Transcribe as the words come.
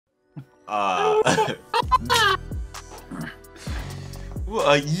What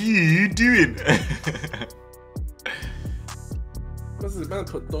are you doing? What's this man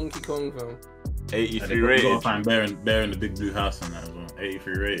called Donkey Kong, fam? 83 You rated. gotta find Bear in the big blue house and that as well.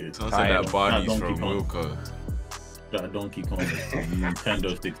 83 rated. Sounds like that Barney's Donkey from Kong. Wilco. That Donkey Kong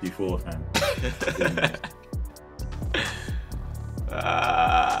Nintendo 64 fan.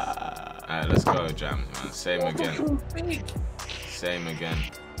 Alright, let's go, Jams, man. Same again. Same again.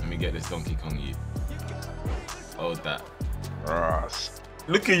 Let me get this Donkey Kong you. Hold that. Ross.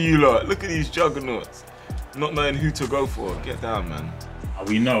 Look at you lot. Look at these juggernauts. Not knowing who to go for. Get down, man.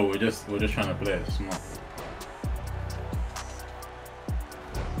 We know. We're just trying to play it smart.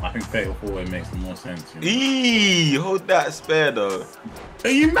 I think fatal forward makes the more sense. You know? Eee, hold that spare though. Are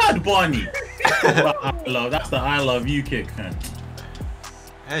you mad, Barney? That's the I love you kick, man.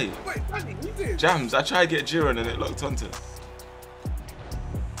 Hey, Wait, Barney, you did? Jams, I tried to get Jiren and it locked onto.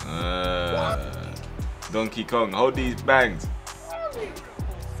 Donkey Kong, hold these bangs.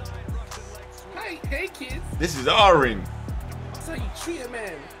 Hey, kids. This is our ring. That's how you treat a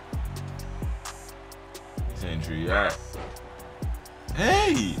man. This ain't true, right?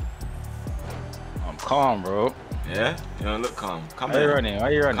 Hey! I'm calm, bro. Yeah? You don't look calm. Come Why here. you running? Why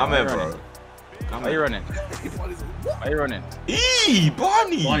you running? Come Why here, you bro. running? Come Why you here. running? Why you running? Eee,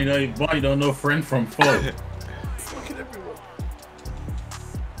 Barney! Barney don't know friend from foe. Fucking everyone.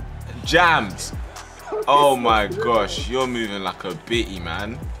 Jams! Oh my gosh, you're moving like a bitty,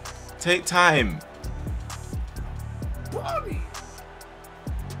 man. Take time. Barney.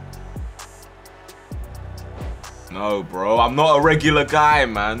 No, bro, I'm not a regular guy,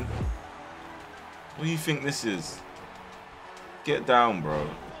 man. What do you think this is? Get down, bro.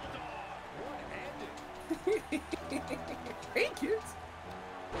 Hey, kids.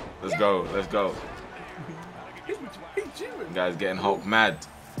 Let's go, let's go. Hey, Jiren. You guys getting Hulk mad.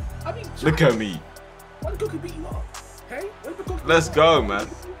 I mean, Jiren. Look at me. Why did Goku beat you up? Hey? Why did Goku Let's beat you go, up? man.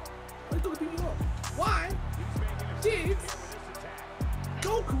 Why did Goku beat you up? Why did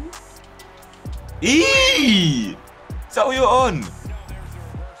Goku? Eee! Is that what you're on?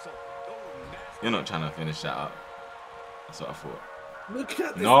 You're not trying to finish that up. That's what I thought. Look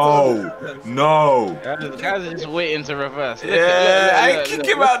at this. No, no. Guys are just waiting to reverse. Yeah, I kick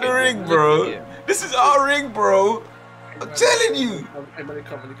him out the ring, bro. This is our ring, bro. I'm telling you. Hey, money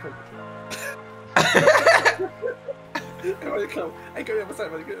come. Hey, money come. Hey, go the other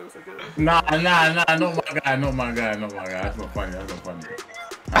side, money. Go the other side. Nah, not my guy. That's not funny.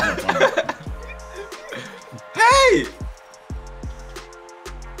 Hey!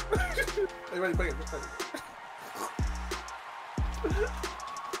 Hey, money, bang it. My son,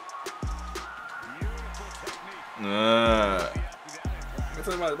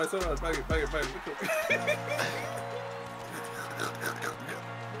 bang it.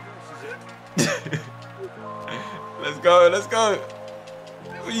 Let's go.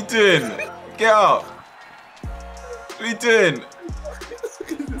 What are you doing? Get up. What are you doing?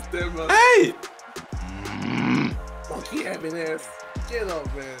 This damn man. Hey! Monkey having ass. Get up,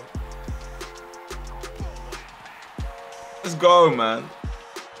 man. Let's go, man.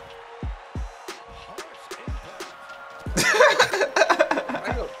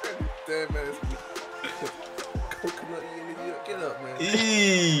 I go, damn man. Coconut eating idiot. Get up, man.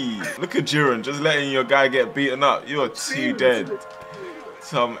 Eee! Look at Jiren, just letting your guy get beaten up. You're too dead.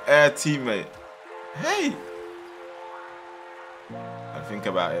 Some air teammate. Hey! I'd think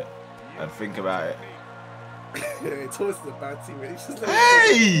about it. Yeah, Thomas is a bad teammate. He's just like,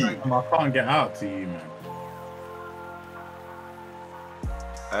 Hey! I can't get out to you, man.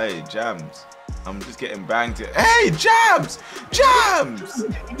 Hey, Jams. I'm just getting banged here. Hey, Jams! Jams!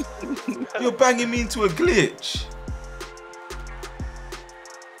 You're banging me into a glitch.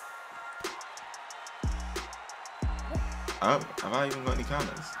 Have I even got any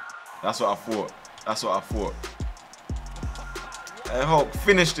counters? That's what I thought. Hey, Hulk,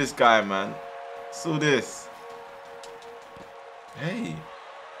 finish this guy, man. So this. Hey.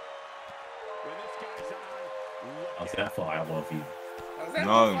 I thought I love you.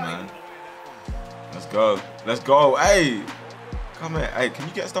 No, man. Let's go. Hey. Come here. Hey, can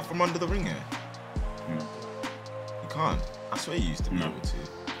you get stuff from under the ring here? No. You can't. I swear you used to be able to.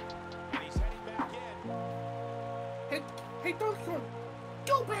 Hey, Donkey Kong,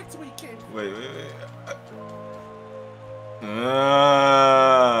 go back to where you came from. Wait.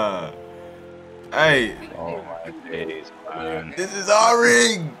 Hey. Oh my days, man. This is our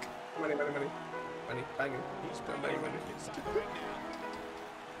ring. Money. Bang it. Bang money.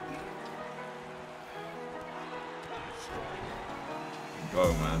 Go,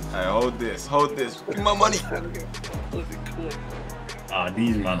 man. Hey, hold this. Give me my money. Hold it quick. Ah,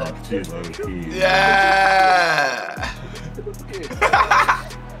 these man are too low key. Yeah.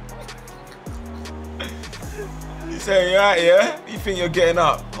 You say you're right, yeah? You think you're getting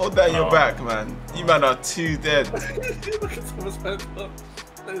up? Hold down your back, man. You man are too dead. Look at Thomas back up.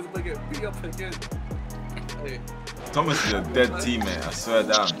 That is gonna get beat up again. Hey. Thomas is a dead teammate, I swear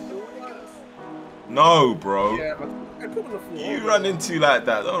down. No, bro. Yeah, but I put on the floor. You run into like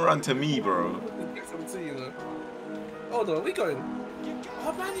that. Don't run to me, bro. Get some tea, you know. Hold on, we going.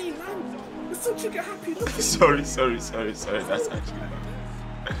 Oh, man. We're still trigger happy. Look at sorry. That's actually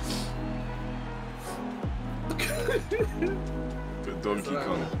Good Donkey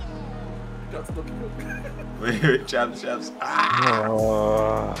Kong. Got to Donkey Kong. Wait, Chaps.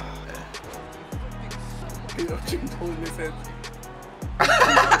 Ah! Chicken holding his head.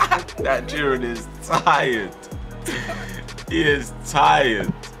 That Jiren is tired. He is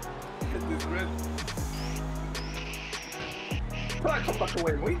tired. This red. Why come back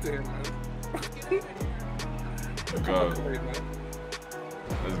away? What are you doing, man? Let's go. Away, man.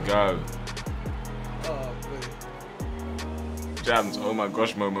 Let's go. Oh, man. Jams, oh my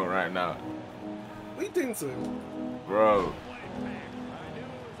gosh moment right now. What are you doing to him? Bro.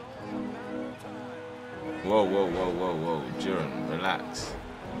 Whoa. Jiren, relax.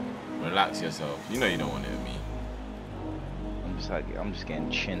 Relax yourself. You know you don't want it with me. I'm just getting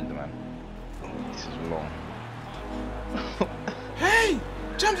chinned, man. This is long. Hey!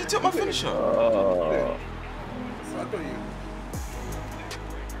 Jams, you took my finisher. Oh. So I got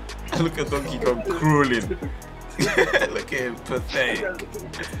you. Look at Donkey Kong crawling. Look at him, pathetic.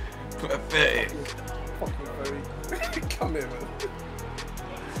 Pathetic. Fucking furry. Come here, man.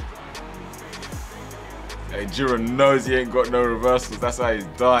 Hey, Jiren knows he ain't got no reversals. That's why he's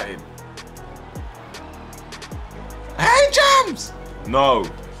darting. Hey, Jams! No.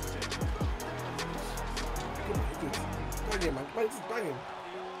 Bang him, man. Just bang him.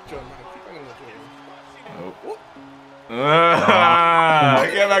 John, man. Keep banging that John. Nope. What?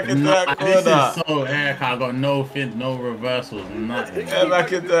 Get back into that corner. This is so air. I got no reversals, nothing. Get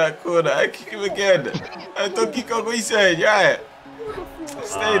back into that corner. I kick him again. Hey, Donkey Kong, what you saying? You alright?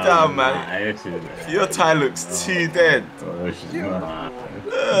 Stay down, man. Your tie looks too dead. What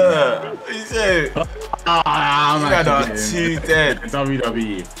you saying? You guys are too dead.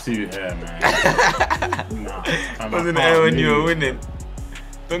 WWE too air, man. Wasn't air when you were winning.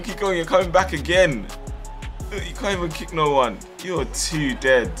 Donkey Kong, you're coming back again. Look, you can't even kick no one. You're too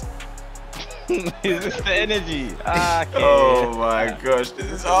dead. Is this the energy? Ah, okay. Oh my gosh, this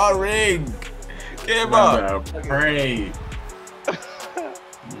is our ring. Get him up. Pray.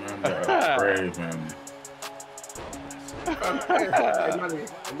 Pray, man.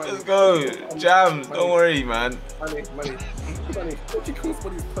 Let's go. Jams, don't worry, man. Money. Donkey Kong's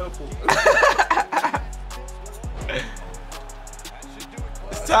body's purple.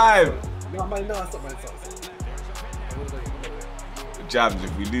 It's time. No, it's not mine. Jams,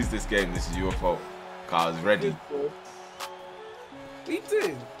 if we lose this game, this is your fault. Cause I was ready. What are you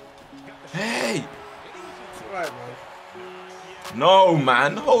doing? Hey! It's alright, man. No,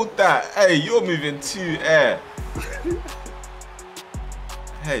 man, hold that. Hey, you're moving too air.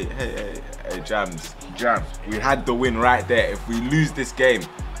 Hey, Jams, we had the win right there. If we lose this game,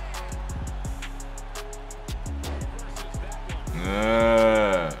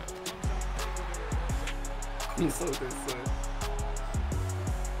 I'm so good, so.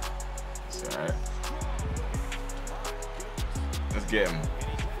 It's alright. Let's get him.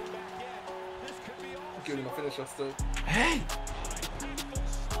 I'm giving him a finisher still. Hey!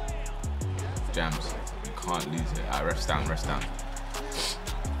 Jams, you can't lose it. Alright, rest down.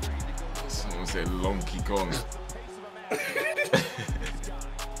 Someone said Lonky Kong.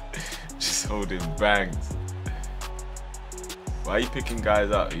 Just holding bangs. Why are you picking guys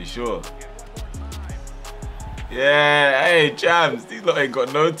up? Are you sure? Yeah, hey, Jams, these lot ain't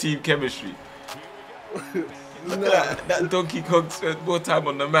got no team chemistry. Look at that Donkey Kong spent more time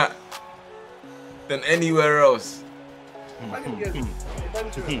on the map than anywhere else.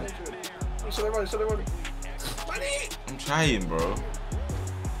 Should I run? Money! I'm trying, bro.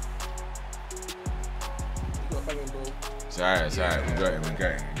 It's alright, we got him.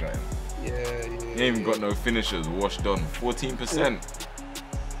 Yeah. He ain't even got no finishers washed on. 14%.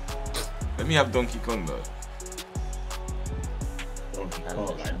 Let me have Donkey Kong though. Donkey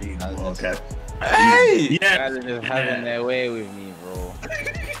Kong, I need more. Okay. Hey! Yeah. Guys are just having their way with me, bro.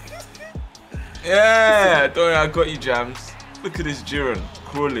 Yeah! Don't worry, I got you, Jams. Look at this Jiren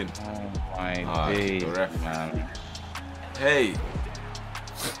crawling. Oh my days, man. Hey!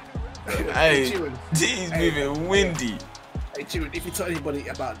 Hey! He's moving windy. Hey, Jiren, if you tell anybody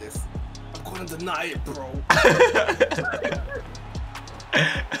about this, I'm gonna deny it, bro.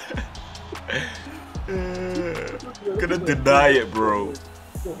 Gonna deny it, bro.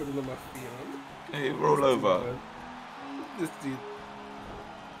 Hey, roll over. This dude.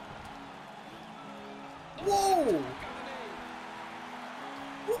 Whoa!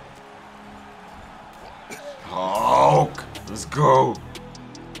 Hulk! Let's go!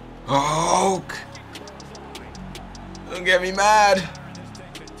 Hulk! Don't get me mad! Is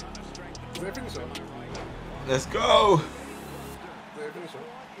there a finisher? Let's go! Is there a finisher?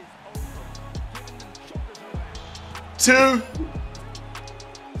 2!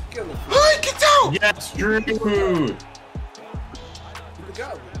 Get on the floor. Oh, get out! Yes, Drew. Get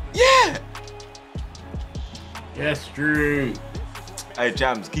out. Yeah! Yes, Drew. Hey,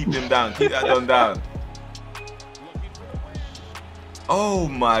 Jams, keep him down. Keep that don down. Oh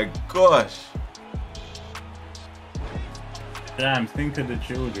my gosh. Damn, think of the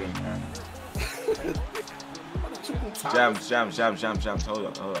children, man. Jams. Hold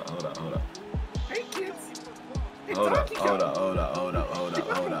up. Hey, kids. Hey, Hold up. Donkey Kong.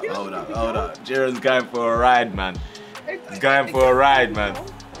 Jiren's going for a ride, man. Hey, He's going for a ride, man.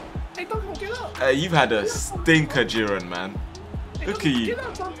 Hey, Donkey Kong, get up. Hey, you've had a stinker, Jiren, man. Look at you. Get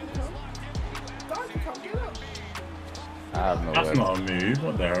up, Donkey Kong. Donkey Kong, get up. I have no That's words. not a move.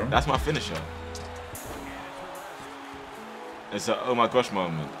 What the hell? That's my finisher. It's a oh my gosh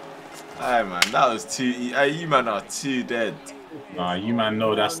moment. Hey man, that was too. Hey, you man are too dead. Nah, you man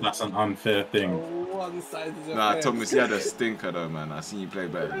know that's an unfair thing. One side is a Nah, fence. Thomas, you had a stinker though, man. I seen you play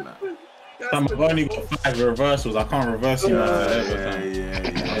better than that. Sam, I've only got 5 reversals. I can't reverse you, man.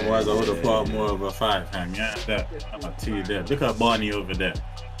 Yeah. Otherwise, I would have put up more of a 5 hand. Yeah, that. I'm a 2 there. Look at Barney over there.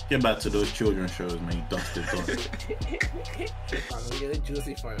 Get back to those children's shows, man. You dusted dog. I'm gonna get a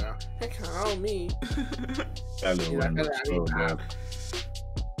juicy for you. Hey, call me. That little one looks so bad.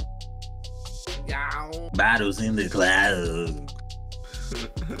 Yow. Battles in the clouds.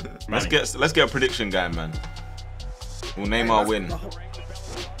 Let's get a prediction, guy, man. Will Neymar win?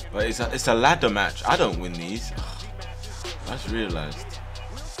 But it's a ladder match. I don't win these. I just realized.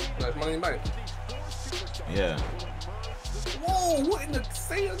 Like money in bank. Yeah. Whoa, what in the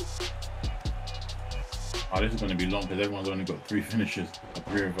sand? Oh, this is going to be long because everyone's only got 3 finishes,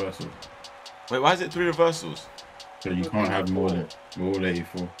 3 reversals. Wait, why is it 3 reversals? So you can't have more than we're all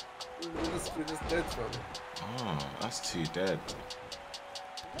 84. We're just dead, fam. Oh, that's too dead.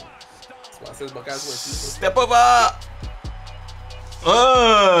 That's why I said my guys were Step over!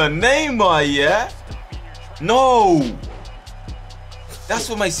 Neymar, yeah? No! That's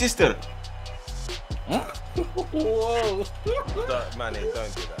for my sister. Whoa! Manny,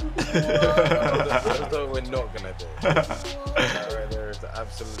 don't do that. That's what we're not gonna do. Right there is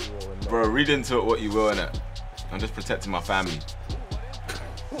absolutely what we're not. Bro, read into it what you will, innit? I'm just protecting my family.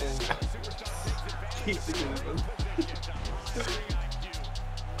 Keep thinking of it.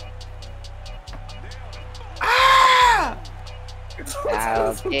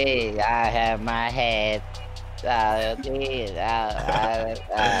 Okay, I have my head. Hey,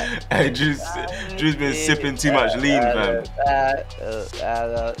 Drew's been sipping too much lean, fam.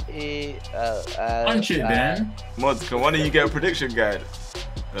 Punch it, then. Mods, can one of you get a prediction guide?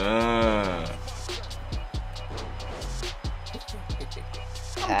 It's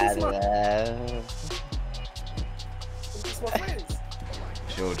my friends.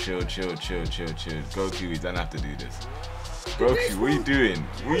 Chill. Goku, we don't have to do this. Goku, what are you doing?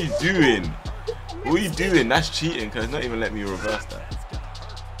 What are you doing? That's cheating, because it's not even letting me reverse that.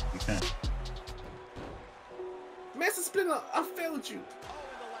 You can't. Master Splinter, I failed you.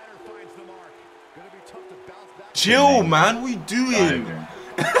 Chill, man. What are you doing?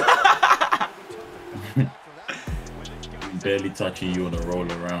 Barely touching you on a roll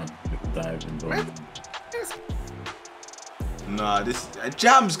around. Diving, bro. Nah, this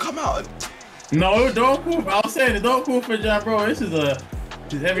Jams, come out. No, don't call. I was saying, don't call for Jam, bro. This is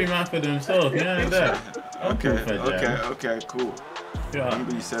every man for themselves. You know that. Okay, cool. Yeah. I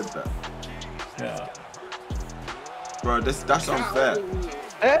remember you said that. Yeah. Bro, that's unfair.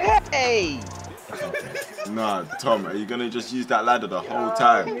 Hey! Nah, Tom, are you gonna just use that ladder the whole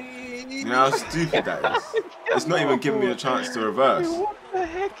time? You know how stupid that is? It's not even giving me a chance to reverse. What the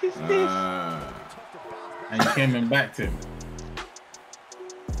heck is this? And you came and backed him.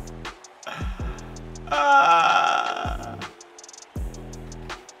 Oh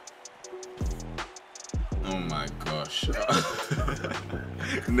my gosh.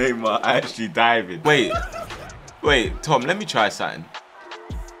 Neymar actually diving. Wait, Tom, let me try something.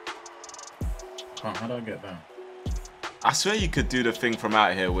 Oh, how do I get down? I swear you could do the thing from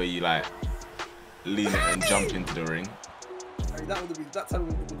out here where you like lean it and jump into the ring. Like, that time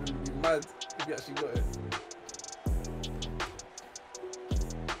would be mad if you actually got it.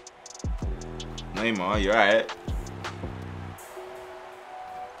 Neymar, you alright?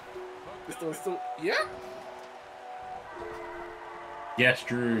 This one's still. Yeah? Yes,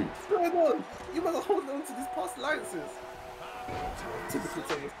 Drew. What's going on? You must hold on to these past alliances. Typical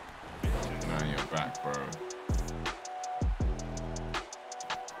Thomas. No, you're back, bro.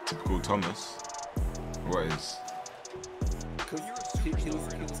 Typical Thomas. What is? Because he was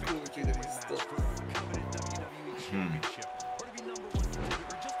cool with you, then he stopped.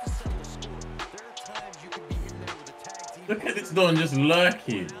 Look at this Don just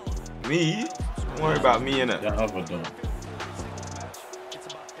lurking. Me? Don't worry about me, innit? That other Don.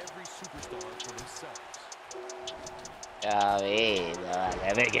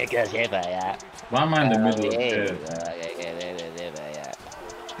 Why am I in the middle of the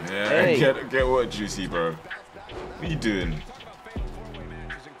Yeah, Hey. get what, Juicy, bro? What you doing?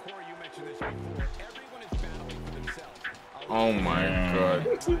 Oh my god.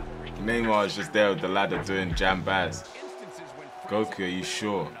 Neymar is just there with the ladder doing jam baz. Goku, are you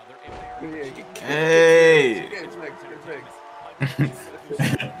sure? Hey!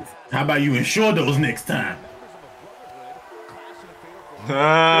 How about you ensure those next time?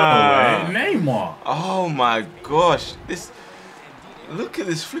 Ah. No way. Neymar. Oh my gosh. This. Look at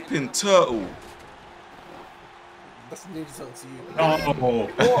this flipping turtle. That's the news song to you. Oh.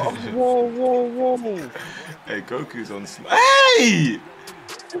 Hey, Goku's on. Hey!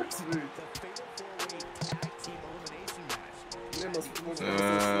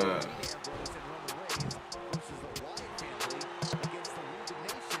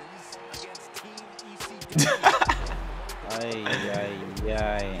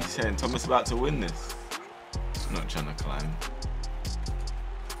 He's saying Thomas about to win this. Not trying to climb.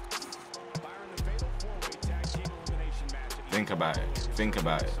 Think about it. Think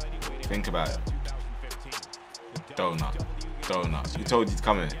about it. Think about it. Donut. Donut. You told you to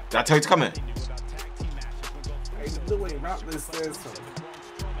come in. Did I tell you to come in? Hey, the way rap this says something.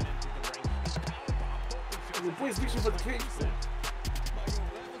 The boy's reaching for the cage.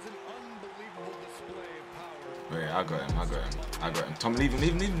 Wait, I got him. I got him. I got him. Tom, leave him.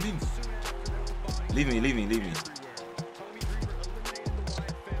 Leave him. Leave him. Leave him. Leave me. Leave me. Leave me.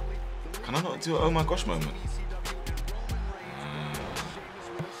 Can I not do an oh my gosh moment?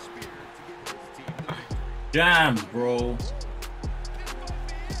 Jams, bro.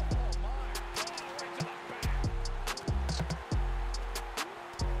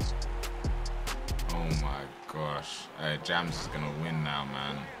 Oh my gosh. Hey, Jams is gonna win now,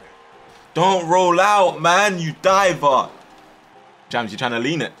 man. Don't roll out, man, you diver. Jams, you trying to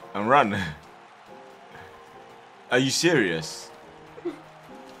lean it and run? Are you serious?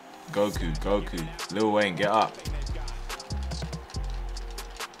 Goku. Lil Wayne, get up.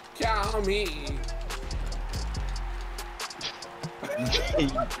 Count me.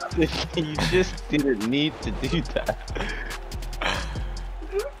 You just didn't need to do that.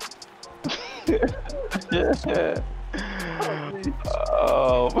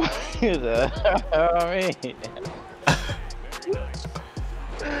 Oh,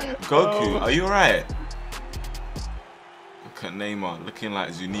 Goku, are you alright? Look at Neymar, looking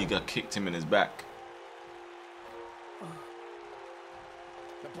like Zuniga kicked him in his back.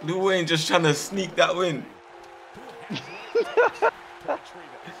 Lil Wayne just trying to sneak that win.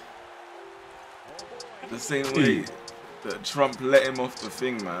 The same way that Trump let him off the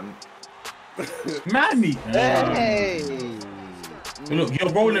thing, man. Manny. hey! Look, you're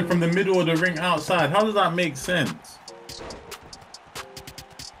rolling from the middle of the ring outside. How does that make sense?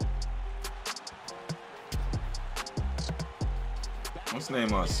 What's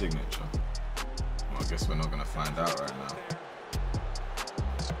Neymar's signature? Well, I guess we're not gonna find out right now.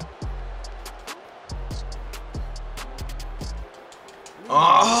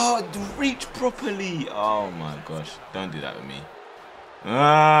 Oh, reach properly. Oh my gosh. Don't do that with me.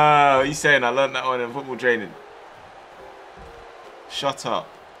 Ah, what are you saying? I learned that one in football training. Shut up.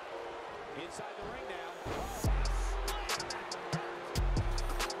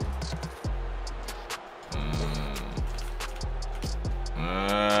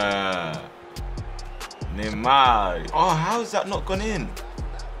 Neymar. Oh, how's that not gone in?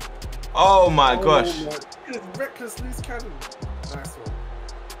 Oh my gosh. Reckless loose cannon. Nice one.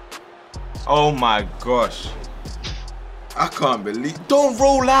 Oh my gosh. I can't believe. Don't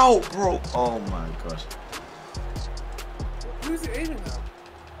roll out, bro. Oh my gosh. Who's he aiming now?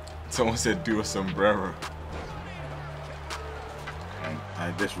 Someone said do a sombrero.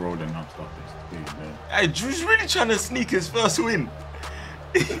 I just rolled and I'm stopping this. Man. Hey, Drew's really trying to sneak his first win.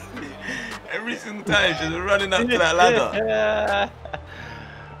 Every single time, just running up to that ladder.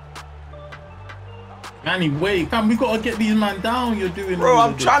 Manny, wait, fam, we gotta get these man down. You're doing. Bro, all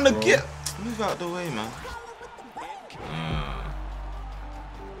I'm of this, trying to bro. get. Move out the way, man.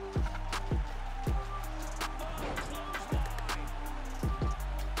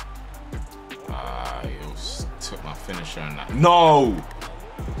 You took my finisher and that. No!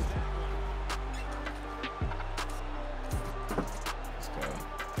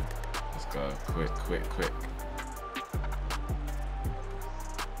 Let's go. Quick.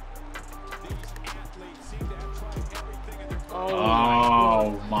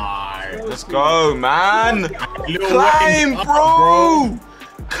 Oh my. Let's go, man. Little Climb, up, bro.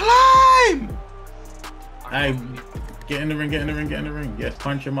 Climb. Hey, get in the ring. Yes,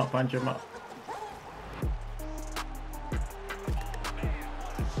 punch him up.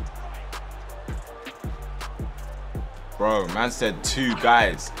 Bro, man said 2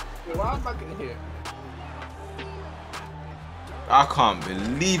 guys. Wait, why am I getting here? I can't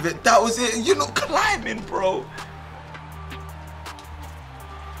believe it. That was it. You're not climbing, bro.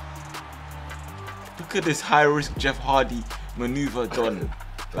 Look at this high-risk Jeff Hardy maneuver done.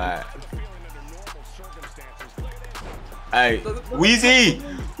 Like, hey, Wheezy!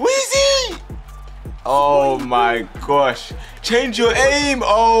 Oh my gosh. Change your aim.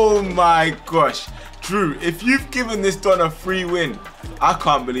 Oh my gosh. Drew, if you've given this Don a free win, I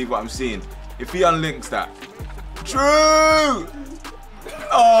can't believe what I'm seeing. If he unlinks that. Drew!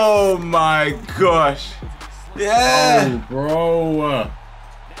 Oh my gosh. Yeah. Oh, bro.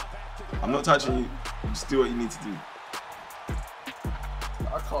 I'm not touching you. Just do what you need to do.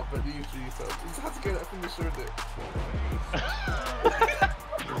 I can't believe you, so you just have to get that finisher in it.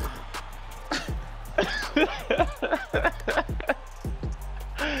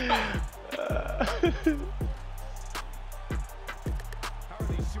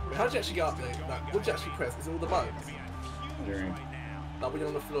 How did you actually get up there? Like, what did you actually press? Is it all the buttons? Like when you're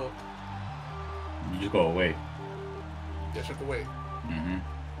on the floor? You just gotta wait. You just have to wait.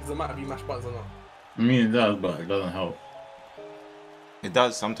 Does it matter if you mash buttons or not? I mean, it does, but it doesn't help. It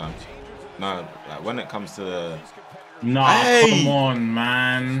does sometimes. No, like when it comes to the... Nah, hey! Come on,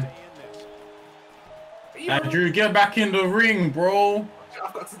 man. Drew, get back in the ring, bro.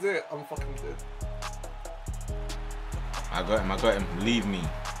 I've got to do it. I'm fucking dead. I got him. Leave me,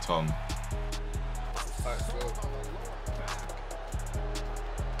 Tom. Alright, so...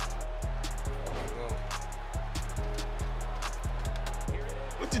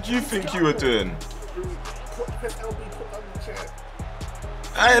 What did you think you were doing? Press LB, put on the chair.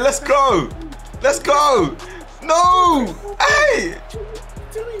 Hey, let's go! Let's go! No! Hey!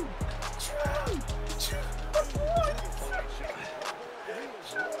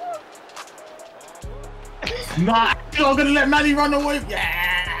 Nah, you're not gonna let Manny run away.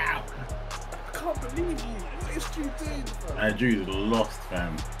 Yeah! I can't believe you. What is Drew doing, bro? Drew's lost,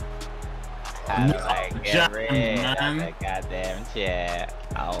 fam. I like get rid man. of the goddamn chair.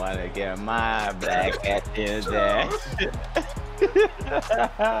 I wanna get my black ass in there.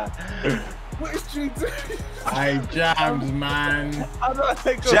 What is Drew doing? Hey, Jams, man.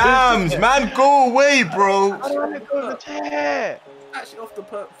 Jams, man, go away, bro. I don't wanna go to the chair. Actually off the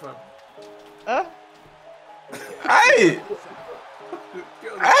perk, fam. Huh? Hey!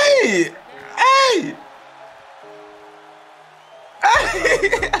 Hey! Hey!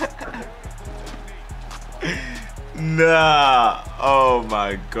 Hey! Nah. Oh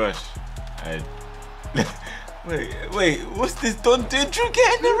my gosh. Hey. Wait, what's this done? Did Drew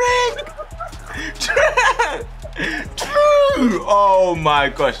get in the ring? Drew! Oh my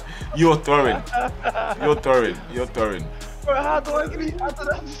gosh. You're throwing. Bro, how do I get it out of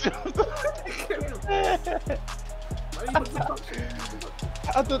that?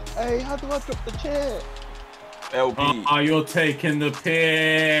 How do I drop the chair? LB. Oh, you're taking the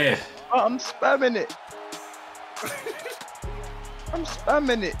piss. Oh, I'm spamming it.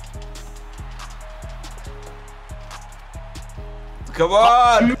 Come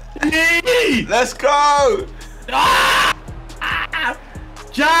on. Let's go.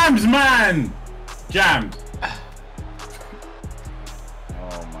 Jams, man. Jams.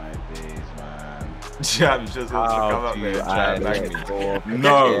 Oh my days, man. Jams just wants to come up there and try and bang me.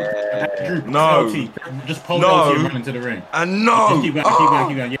 Drew, No. LT. Just pull No. LT and run into the ring. No. Just keep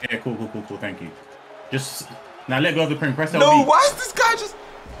going. Yeah, cool. Thank you. Just now let go of the pin. Press LB. No, why is this guy just...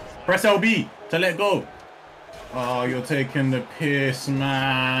 Press LB to let go. Oh, you're taking the piss,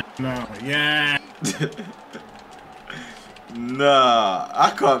 man. No, yeah. Nah,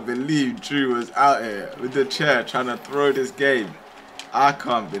 I can't believe Drew was out here with the chair trying to throw this game. I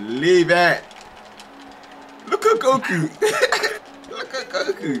can't believe it. Look at Goku. Look at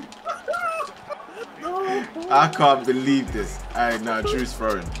Goku. I can't believe this. Hey, no, Drew's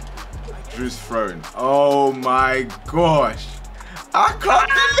throwing. Oh my gosh. I can't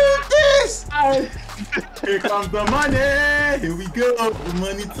believe this. Here comes the money. Here we go. The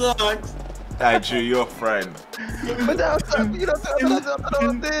money talks. Andrew, your friend. But that was you know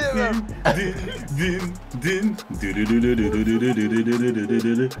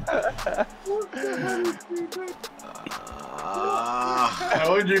I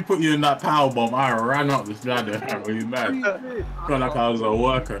would you put you in that power bomb? I ran up this ladder. Really mad. Felt like I was a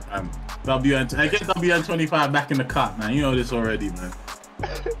worker. I get WN25 back in the cut, man. You know this already, man.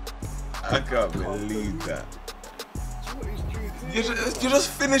 I can't believe that. You're just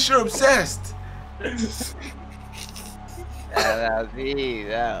finisher obsessed.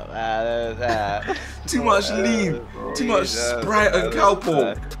 Too much lean, too much Sprite and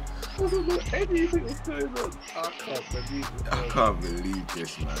Calpol. Anything was going on. I can't believe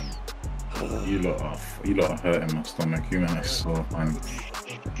this. Man. You lot are hurting my stomach. You man are so funny.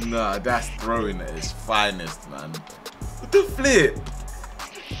 Nah, that's throwing at its finest, man. What the flip?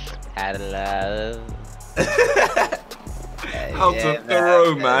 How to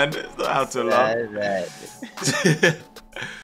throw, man. It's not how to laugh.